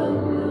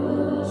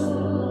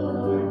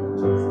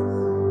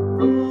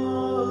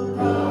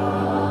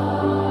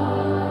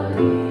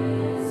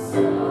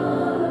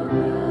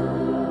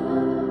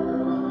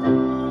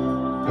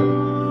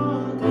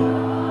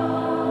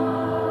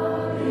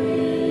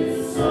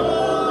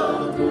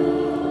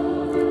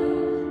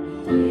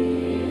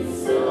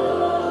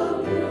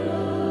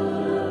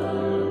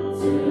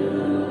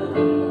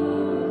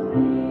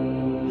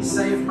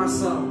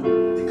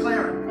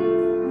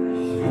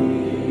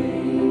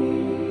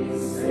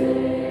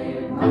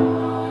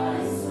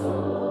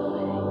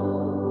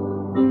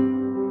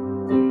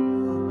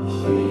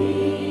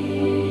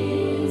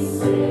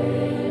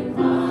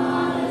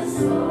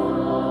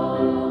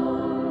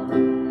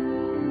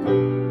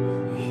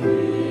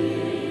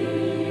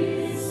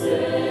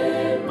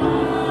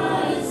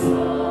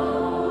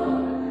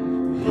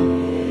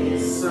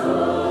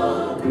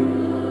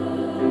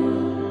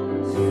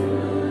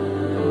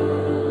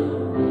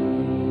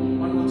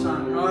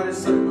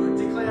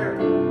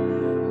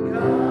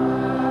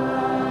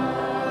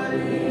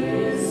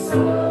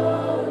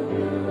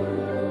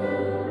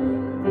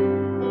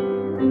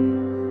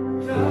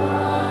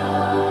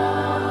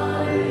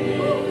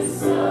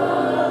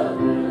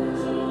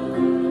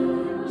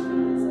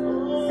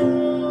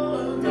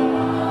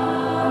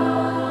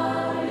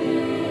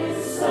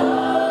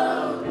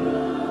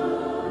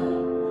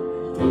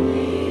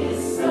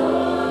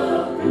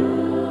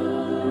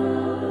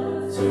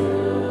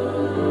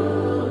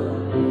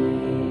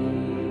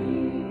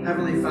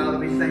 Heavenly Father,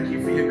 we thank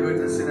you for your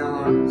goodness in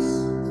our lives.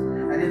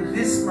 And in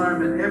this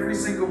moment, every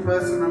single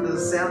person under the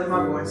sound of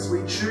my voice,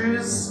 we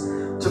choose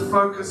to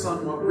focus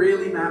on what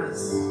really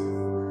matters.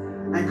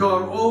 And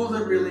God, all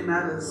that really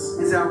matters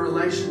is our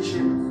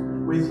relationship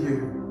with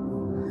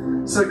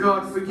you. So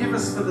God, forgive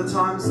us for the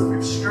times that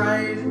we've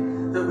strayed,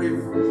 that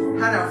we've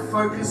had our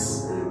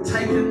focus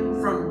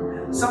taken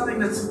from something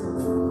that's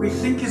we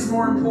think is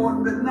more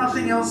important, but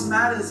nothing else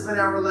matters but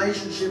our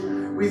relationship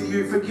with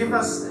you. Forgive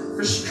us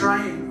for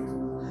straying.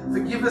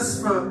 Forgive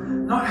us for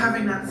not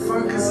having that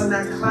focus and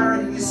that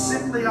clarity. You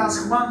simply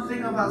ask one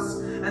thing of us,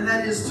 and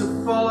that is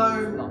to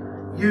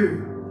follow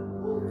you.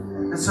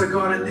 And so,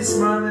 God, at this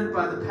moment,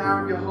 by the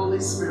power of your Holy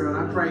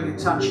Spirit, I pray you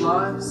touch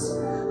lives,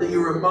 that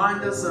you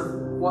remind us of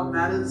what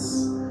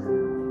matters,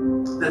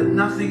 that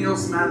nothing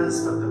else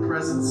matters but the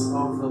presence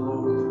of the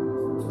Lord.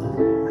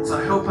 And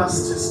so help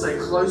us to stay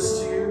close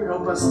to you.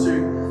 Help us to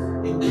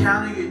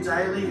encounter you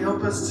daily.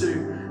 Help us to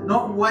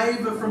not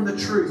waver from the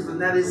truth,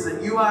 and that is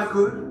that you are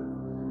good.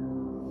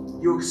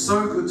 You're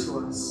so good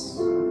to us.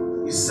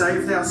 You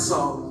saved our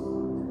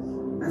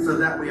soul, and for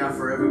that we are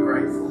forever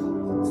grateful.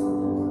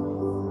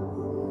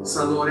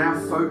 So, Lord, our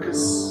focus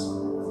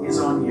is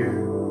on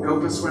you.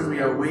 Help us when we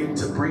are weak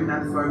to bring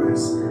that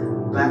focus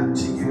back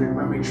to you.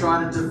 When we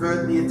try to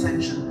divert the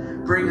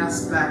attention, bring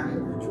us back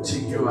to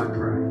you, I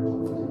pray.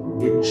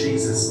 In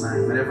Jesus'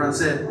 name. And everyone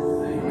said,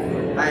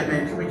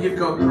 Amen. Can we give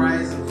God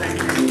praise and thank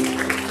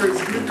Him for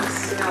His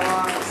goodness in our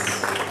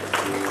lives?